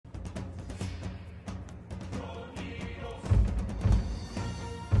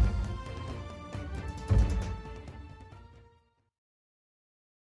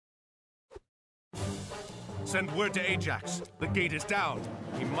Send word to Ajax. The gate is down.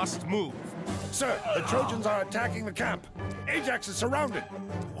 He must move. Sir, the Trojans are attacking the camp. Ajax is surrounded.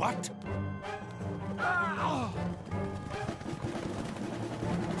 What?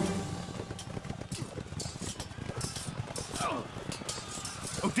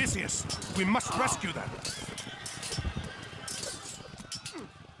 Odysseus, we must rescue them.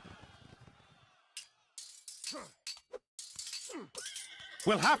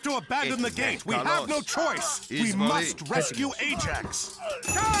 We'll have to abandon the gate. We have no choice. We must rescue Ajax.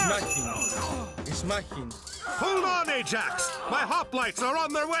 Εισμάχην. Hold on, Ajax. My hoplites are on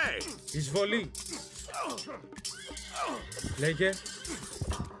their way. Εισβολή. Λέγε.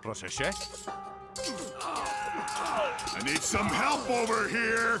 Πρόσεχε. I need some help over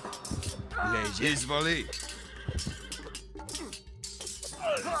here. Λέγε. Εισβολή.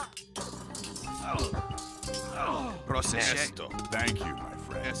 Πρόσεχε. Thank you, my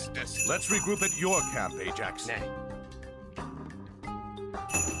friend. Let's regroup at your camp, Ajax. Ναι.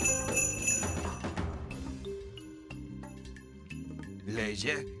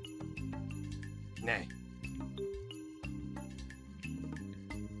 Λέγε. Ναι.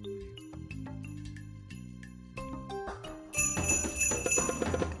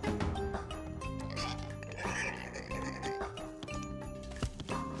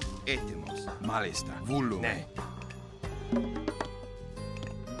 Έτοιμος. Μάλιστα. Βούλουμε. Ναι.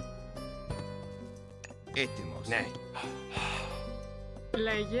 Έτοιμος. Ναι.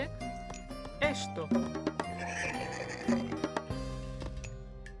 Λέγε. Έστω.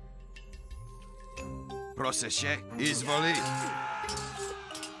 Πρόσεχε. Εισβολή.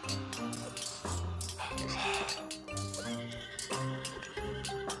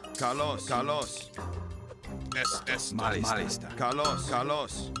 Καλώς. Καλώς. Μάλιστα. Καλώς.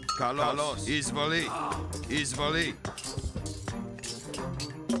 Καλώς. Καλώς. Εισβολή. Εισβολή.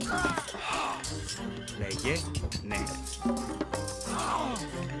 Λέγε. Ναι.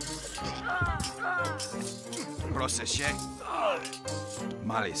 Πρόσεχε.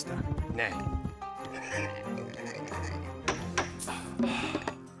 Μάλιστα. Ναι.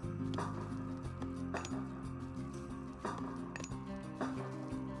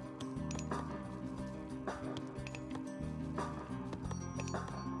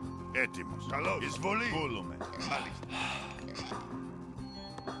 Έτοιμος. Καλώς. Εισβολή. Βούλουμε. Μάλιστα.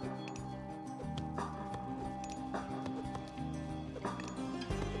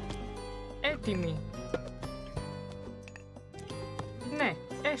 Έτοιμοι. Ναι,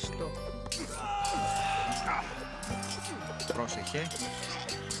 έστω. Πρόσεχε.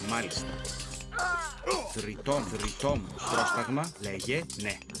 Μάλιστα. Τριτόμ. Πρόσταγμα. Λέγε.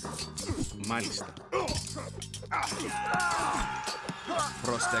 Ναι. Μάλιστα.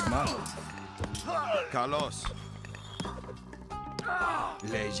 Πρόσταγμα. Καλώς.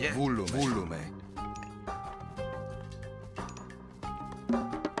 Λέγε. Βούλουμε.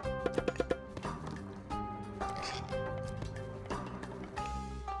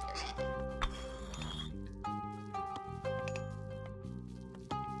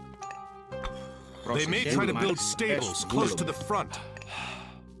 They may try to build stables close to the front.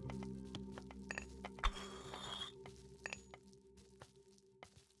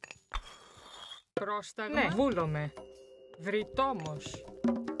 Πρόσταγμα. Ναι, βούλομαι. Βρυτόμος.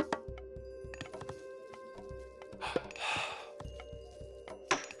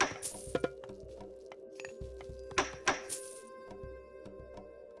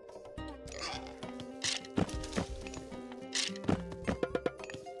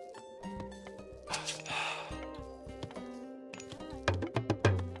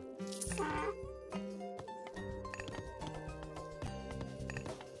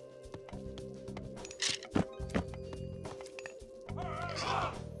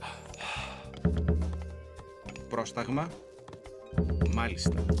 Πρόσταγμα.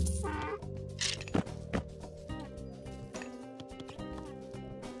 Μάλιστα.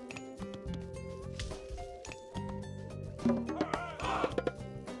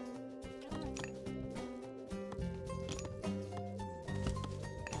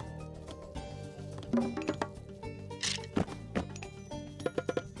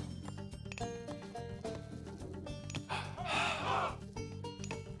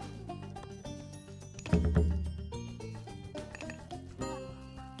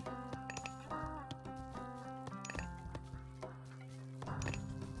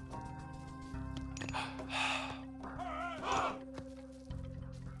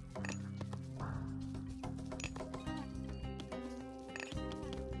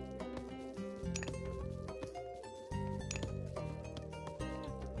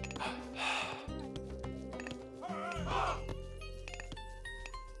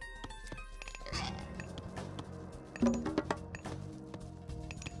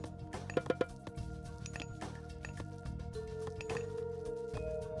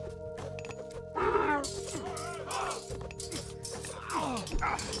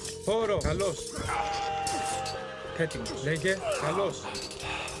 Πόρο. Καλός. Έτοιμος. Λέγε. Καλός.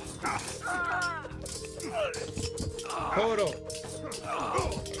 Πόρο.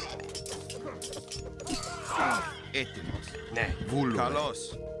 Έτοιμος. Ναι. Βούλουμε.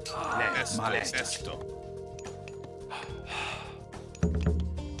 Καλός. Ναι. Μάλιστα. Έστω.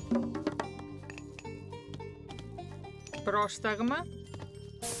 Πρόσταγμα.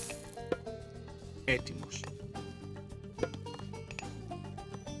 Έτοιμος.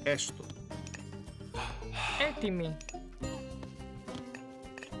 Έστω. Έτοιμη.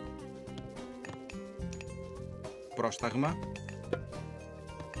 Πρόσταγμα.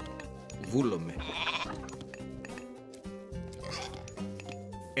 Βούλομαι.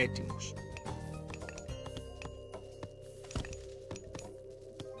 Έτοιμος.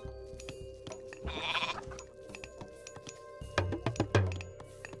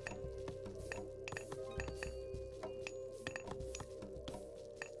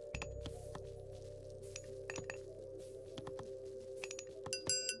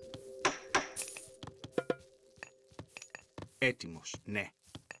 Έτοιμος, ναι.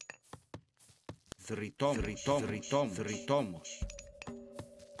 Δρυτόμος.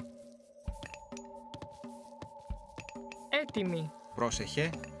 Έτοιμη. Πρόσεχε.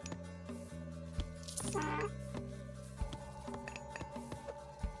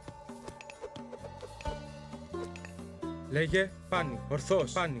 Λέγε. Πάνι.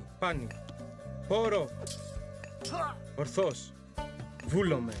 Ορθός. Πάνι. Πόρο. Ορθός.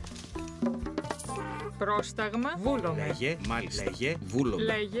 Βούλομαι. Πρόσταγμα. Βούλομαι. Λέγε, μάλιστα. Λέγε, βούλομαι.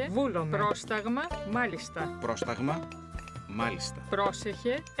 Λέγε. Βούλομαι. Πρόσταγμα. Μάλιστα. Πρόσταγμα. Μάλιστα.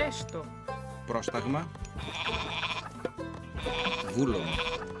 Πρόσεχε. Έστω. Πρόσταγμα. Βούλομαι.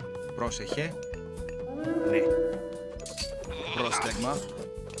 Πρόσεχε. Ναι. Πρόσταγμα.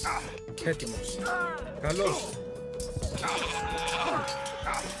 Έτοιμος. Καλός.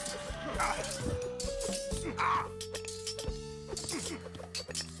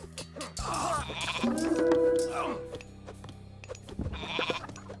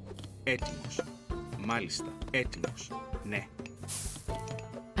 Έτοιμος. Μάλιστα. Έτοιμος. Ναι.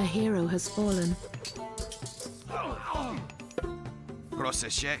 A hero has fallen.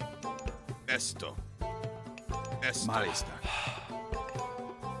 Πρόσεχε. Έστω. Μάλιστα.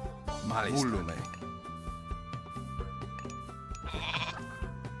 Βούλουμε.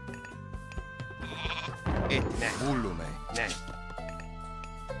 Ναι. Βούλουμε. Ναι.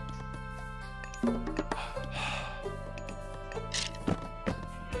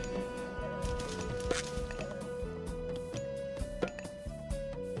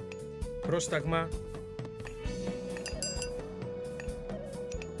 Πρόσταγμα.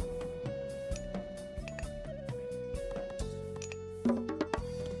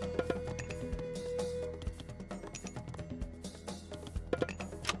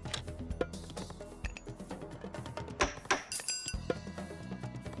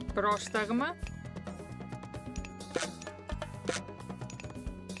 Πρόσταγμα.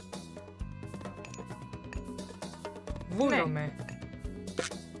 Βούλομαι.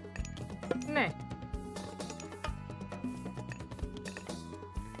 Ναι.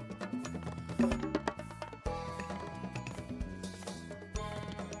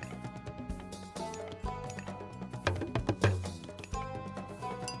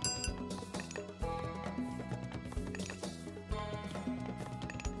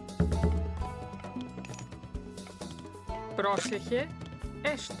 Πρόσεχε.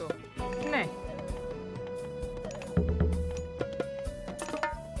 Έστω. Ναι.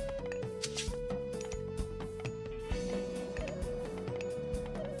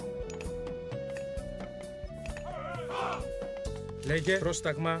 Λέγε.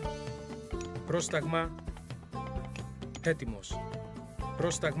 Πρόσταγμα. Έτοιμος. Πρόσταγμα.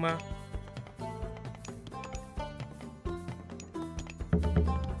 Πρόσταγμα.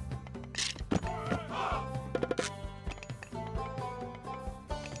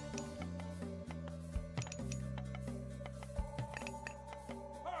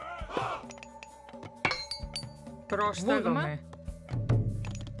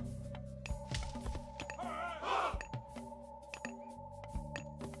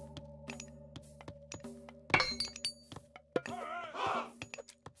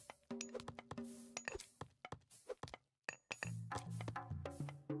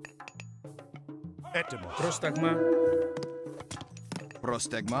 Έτοιμος. Πρόσταγμα.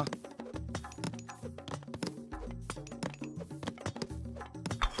 Πρόσταγμα.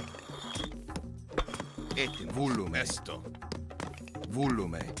 Έτοιμος. Βούλουμε. Έστω.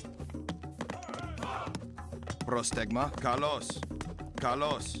 Βούλουμε. Πρόσταγμα.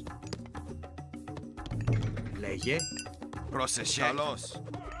 Λέγε. Πρόσεχε. Καλός.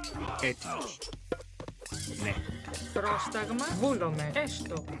 Έτοιμος. Ναι. Πρόσταγμα. Βούλομαι.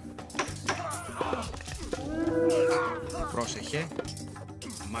 Έστω. Πρόσεχε.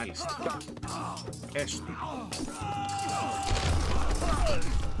 Μάλιστα. Έστω.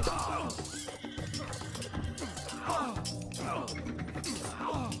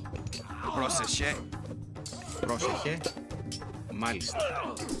 Πρόσεχε. Πρόσεχε. Μάλιστα.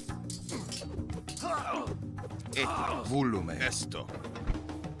 Έτοιμο. Βούλουμε. Έστω.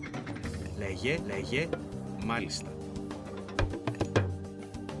 Λέγε. Μάλιστα.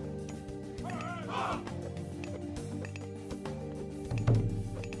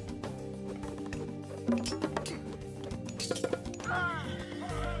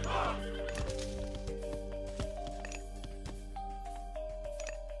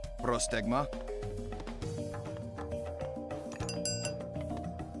 Πρόσταγμα.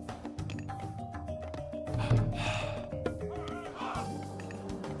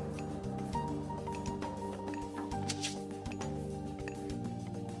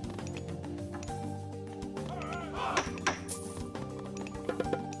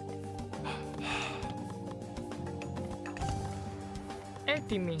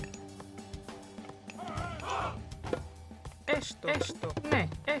 Έτοιμη. Έστω. Ναι,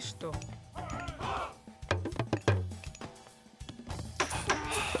 έστω.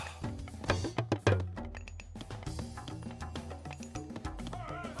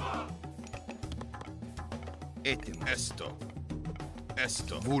 Έτοιμο.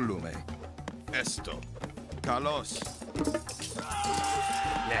 Έστω. Βούλουμε. Έστω. Καλώς.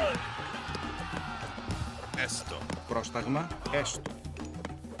 Ναι. Έστω. Πρόσταγμα. Έστω.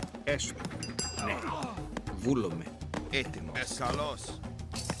 Ναι. Βούλομαι. Έτοιμο. Καλώς.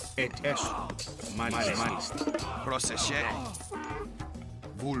 Έστω. Μάλιστα. Πρόσεχε.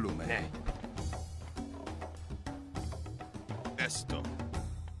 Βούλουμε. Ναι. Έστω.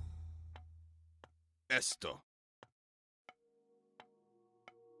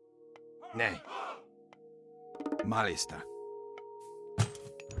 Ναι. Μάλιστα.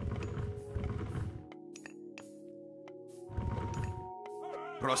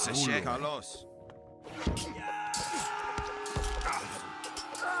 Πρόσεχε. Καλώς.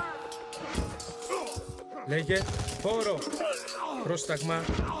 Λέγε πόρο. Πρόσταγμα.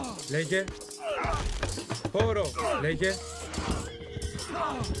 Λέγε πόρο. Λέγε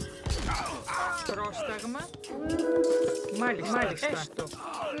Πρόσταγμα. Μάλιστα. Έστω.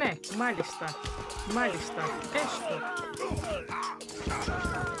 Ναι, μάλιστα. Έστω.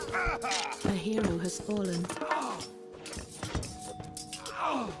 A hero has fallen.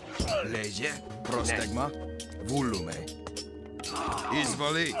 Λέγε. Πρόσταγμα. Βούλουμε.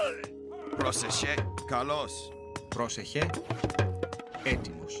 Εισβολή. Πρόσεχε. Καλώς. Πρόσεχε.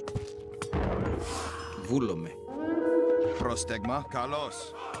 Έτοιμος. Βούλομαι. Πρόσταγμα.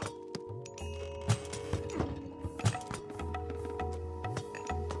 Καλώς.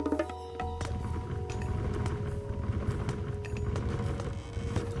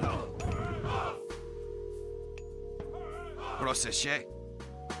 Πρόσεχε.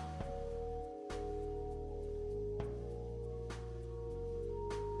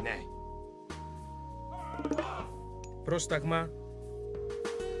 Ναι. πρόσταγμα.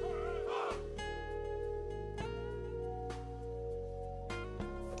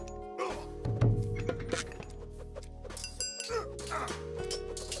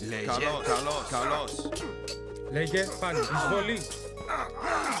 Λέγε. Καλώς. Λέγε πάλι. Εισβολή.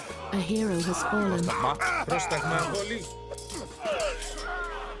 A hero has fallen. Πρόσταγμα. Βολή.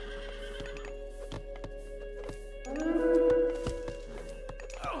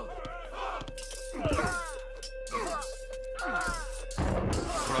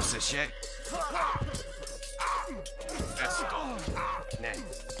 Πρόσεχε. Ναι.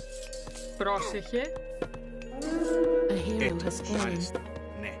 Πρόσεχε. A hero has fallen. Μάλιστα.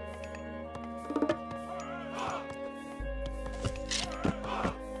 Ναι.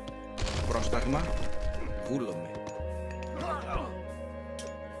 Πρόσταγμα. Βούλομαι.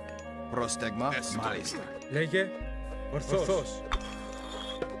 Πρόσταγμα. Μάλιστα. Λέγε ορθός.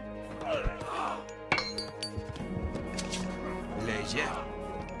 Λέγε.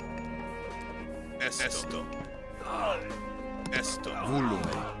 Έστω.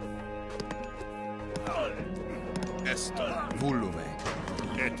 Βούλουμε. Βούλουμε.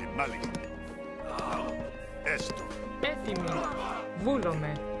 Έτοιμη.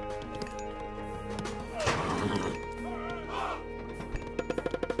 Βούλομαι.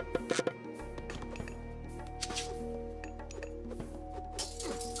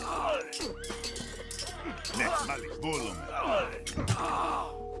 Ναι, μάλιστα. Βούλουμε.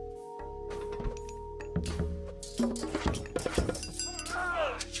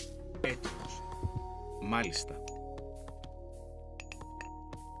 Μάλιστα.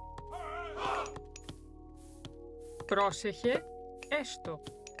 Πρόσεχε, έστω.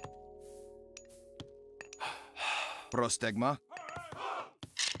 Πρόστεγμα.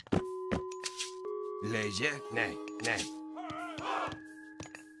 Λέγε. Ναι, ναι.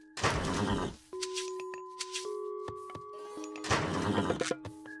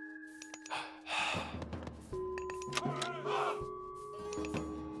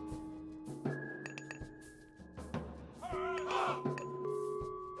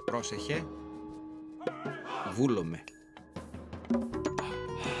 Πρόσεχε. Βούλομαι.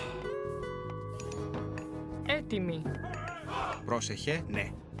 Έτοιμη. Πρόσεχε.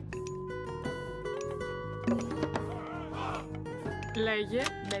 Ναι. Λέγε,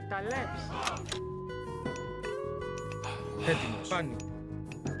 μεταλλεύς. Έτοιμος. Πάνι.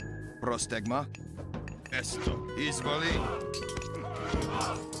 Πρόστεγμα. Έστω. Εισβολή.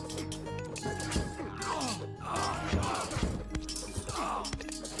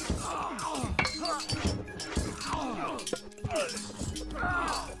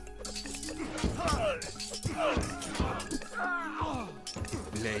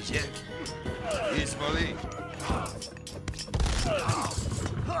 Λέγε. Εισβολή.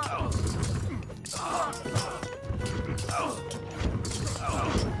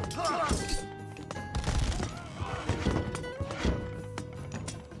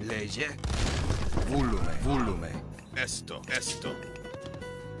 Λέγε. Βούλουμε. Βούλουμε. Έστω. Έστω.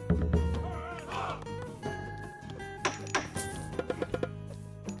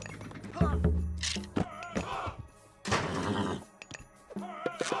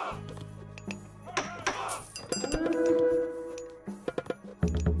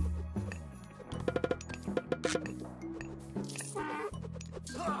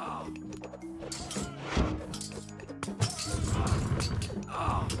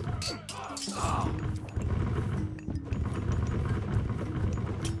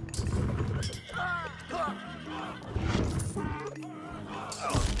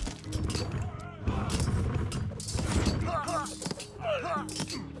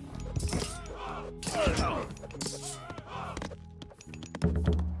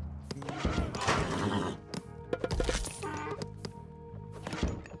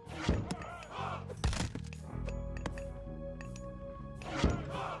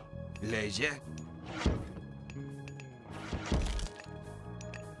 Λέγε.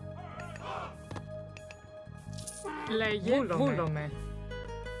 Λέγε, βούλομαι.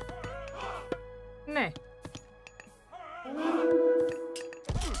 Ναι.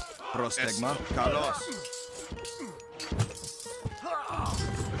 Πρόστεγμα. Καλώς.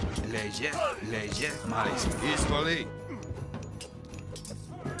 Λέγε. Λέγε. Μάλιστα. Εισβολή.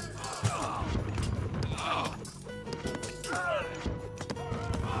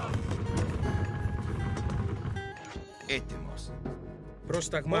 Έτοιμος.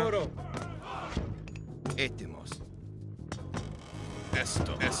 Πρόσταγμα. Όρο. Έτοιμος.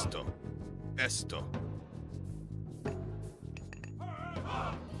 Έστω. Έστω. Έστω.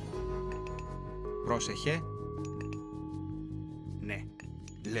 Πρόσεχε. Ναι.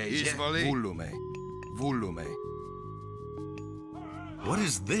 Λέγε. Εισβολή. Βούλουμε. Βούλουμε. What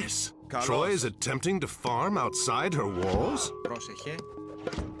is this? Carlos. Troy is attempting to farm outside her walls? Πρόσεχε.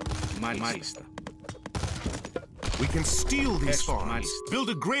 Μάλιστα. We can steal these Eso, farms, μάλιστα. build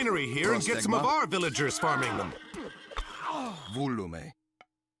a granary here and get some of Πρόστεγμα. our villagers farming them. Βούλουμε.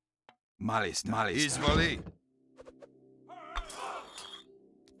 Μάλιστα. Μάλιστα. Εισβολή.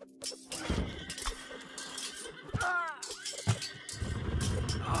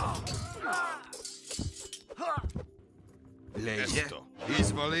 Λέγε. Έστω.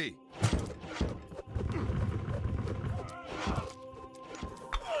 Εισβολή.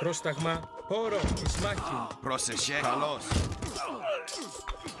 Πρόσταγμα. Όρο. Ισμάχη. Πρόσεχε. Καλώς.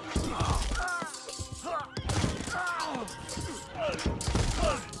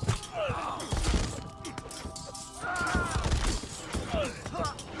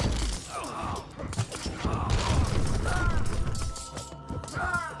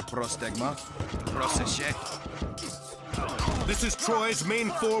 Πρόστεγμα. Πρόσεχε. This is Troy's main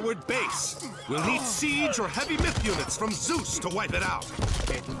forward base. We'll need siege or heavy myth units from Zeus to wipe it out.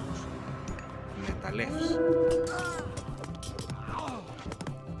 Έτοιμος. Μεταλλεύς.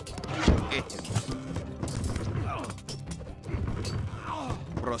 Έτοιμος.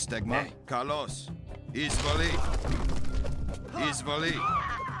 Πρόστεγμα. Ναι. Καλώς. Εισβολή. Εισβολή.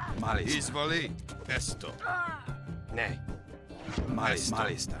 Μάλιστα. Εισβολή. Έστω. Ναι. Μάλιστα.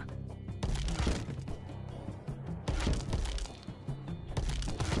 Μάλιστα.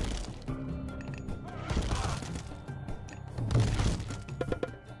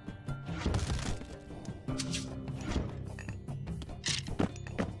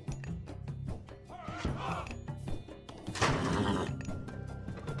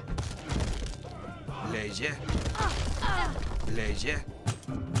 Λέγε. Λέγε.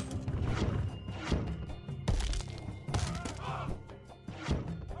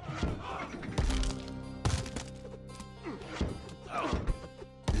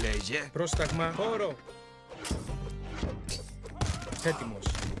 Λέγε. Πρόσταγμα, χώρο. Έτοιμος.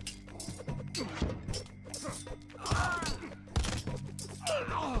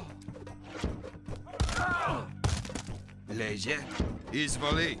 Λέγε.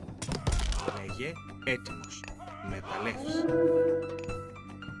 Εισβολή. Λέγε. Έτοιμος. Μεταλλεύς.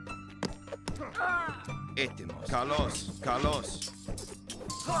 Έτοιμος. Καλός. Καλός.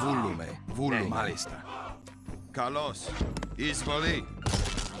 Βούλουμε. Βούλουμε. Μάλιστα. Καλός. Εισβολή.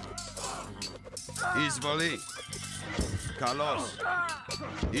 Εισβολή. Καλός.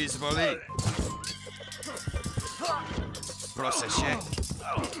 Εισβολή. Πρόσεχε.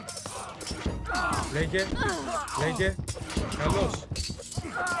 Λέγε. Λέγε. Καλώς.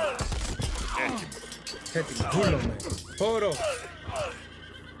 Έτοιμο. Βούλομαι. Χώρο.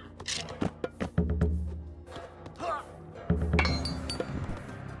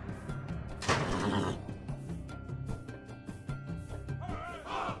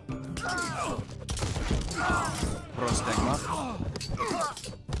 Πρόσταγμα.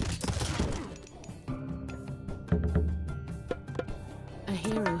 A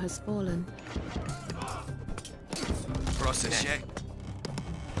hero has fallen. Πρόσεχε.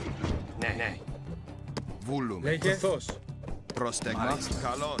 Ναι, ναι. Βούλουμε. Λέγε. Ορθώς. Πρόσταγμα.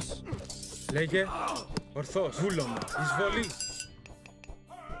 Καλός. Λέγε. Ορθώς. Βούλομαι. Εισβολή.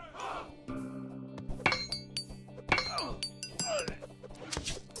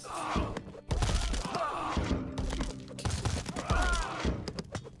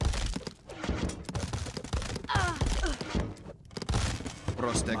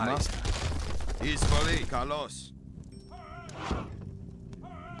 Πρόσταγμα. Μάλιστα. Εισβολή. Καλός.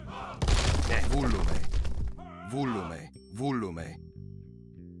 Ναι. Βούλουμε. Βούλουμε. Βούλουμε.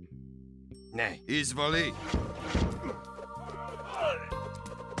 Ναι. Εισβολή.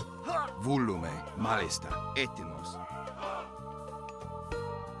 Βούλουμε. Μάλιστα. Έτοιμος.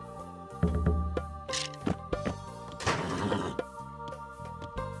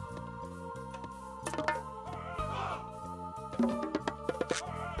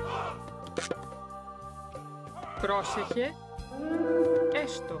 Πρόσεχε.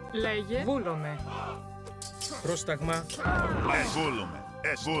 Έστω. Λέγε. Βούλομαι. Πρόσταγμα. Βούλουμε.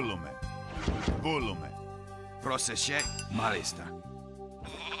 Βούλουμε. Βούλουμε. Πρόσεχε. Μάλιστα.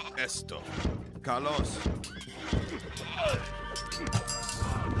 Έστω. Καλός.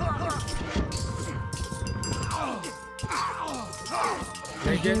 A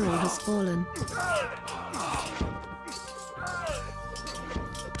Λέγε. hero has fallen.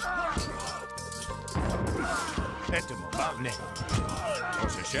 Έτοιμο. Ναι.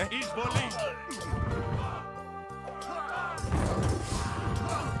 Πρόσεχε. Εισβολή.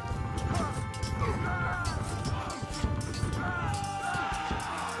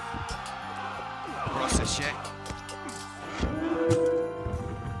 Πρόσεχε.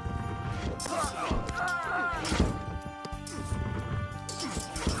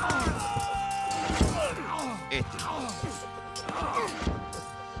 Έτοιμος.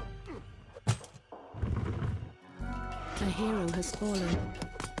 A hero has fallen.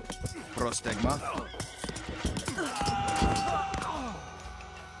 Πρόσταγμα.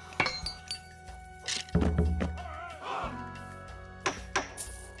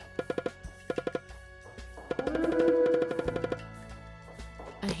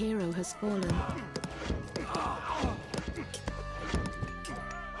 A hero has fallen.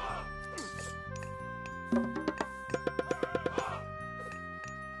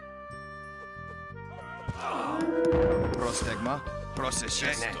 Πρόσταγμα. Πρόσεχε.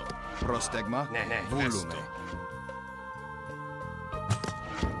 Ναι. Πρόσταγμα. Ναι, ναι. Βούλουμε.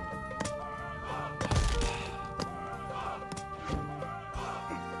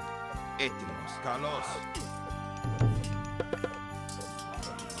 Έτοιμος. Καλός.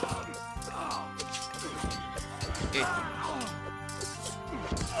 Έτοιμος.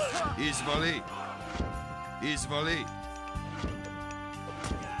 Εισβολή. Εισβολή.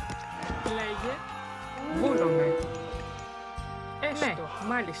 Λέγε. Βούλομαι. Έστω. Ναι.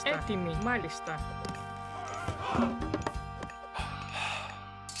 Μάλιστα. Έτοιμη. Μάλιστα.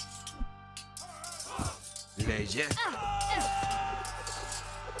 Λέγε.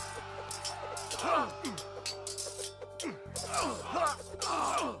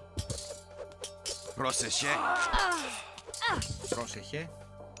 Πρόσεχε. Πρόσεχε.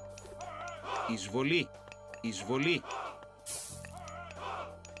 Εισβολή. Εισβολή.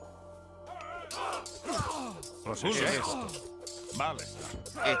 Πρόσεχε. Μάλιστα.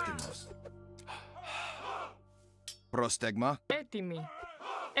 Έτοιμος. Πρόσταγμα. Έτοιμοι.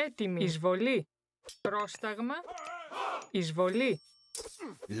 Έτοιμοι. Εισβολή. Πρόσταγμα. Εισβολή.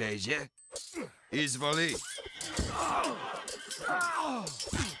 Λέγε. Εισβολή.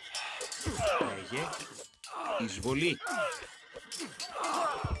 Λέγε. Εισβολή.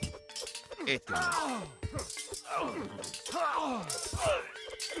 Έτοιμος.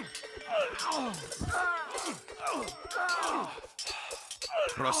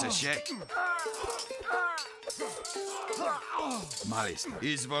 Πρόσεχε. Μάλιστα.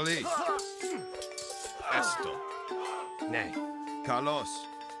 Εισβολή. Έστω. Ναι. Καλώς.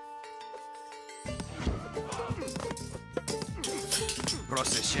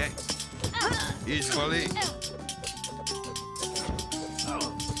 Πρόσεχε. Εισβολή.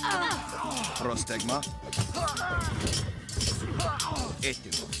 Πρόσταγμα.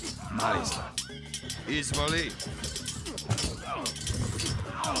 Έτοιμος. Μάλιστα. Εισβολή.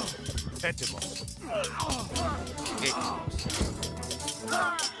 Έτοιμος. Έτοιμος.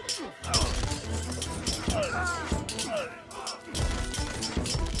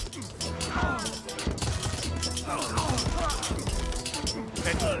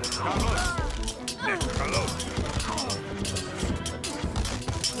 Έτοιμος. Καλώς. Ναι, καλώς.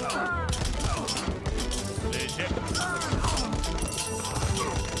 Λέγε.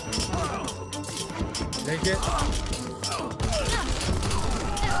 Λέγε.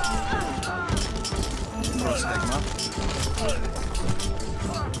 Πρόσταγμα.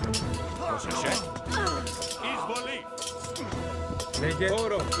 Πρόσεχε. Εισβολή. Λέγε.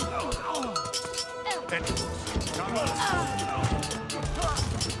 Όρο. Έτοιμος. Καλώς.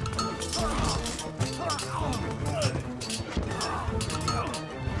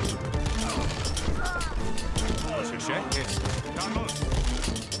 Πρόσεχε. Καλώς.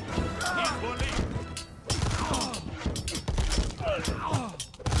 Εισβολή.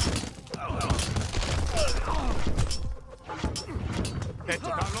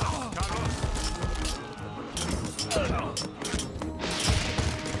 Έτοιμος. Καλώς. Καλώς.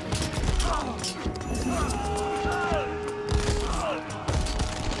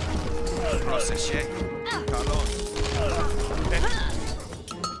 Πρόσεχε. Καλώς.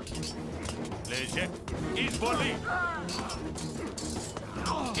 Λέγε. Εισβολή.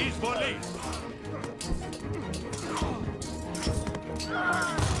 Εισβολή.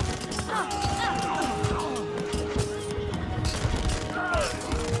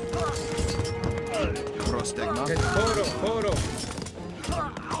 Πρόσταγμα. Χώρο. Χώρο.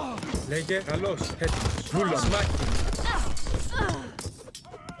 Λέγε. Καλώς. Έτοιμος. Βούλο. Σμάκι.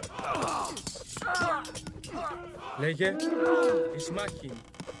 Λέγε. Ισμάκι.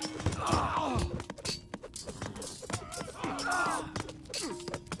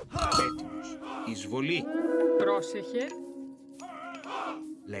 Έτοιμος. Εισβολή. Πρόσεχε.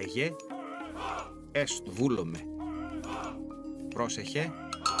 Λέγε. Έστω. Βούλομαι. Πρόσεχε.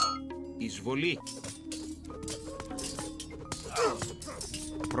 Εισβολή.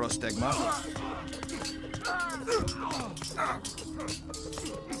 Πρόσταγμα.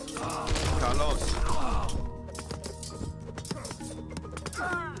 Καλώς.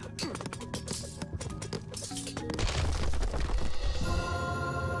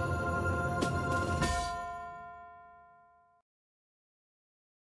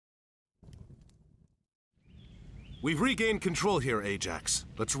 We've regained control here, Ajax.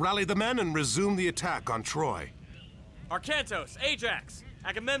 Let's rally the men and resume the attack on Troy. Arkantos, Ajax!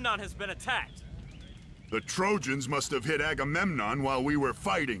 Agamemnon has been attacked. The Trojans must have hit Agamemnon while we were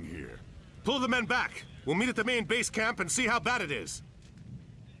fighting here. Pull the men back. We'll meet at the main base camp and see how bad it is.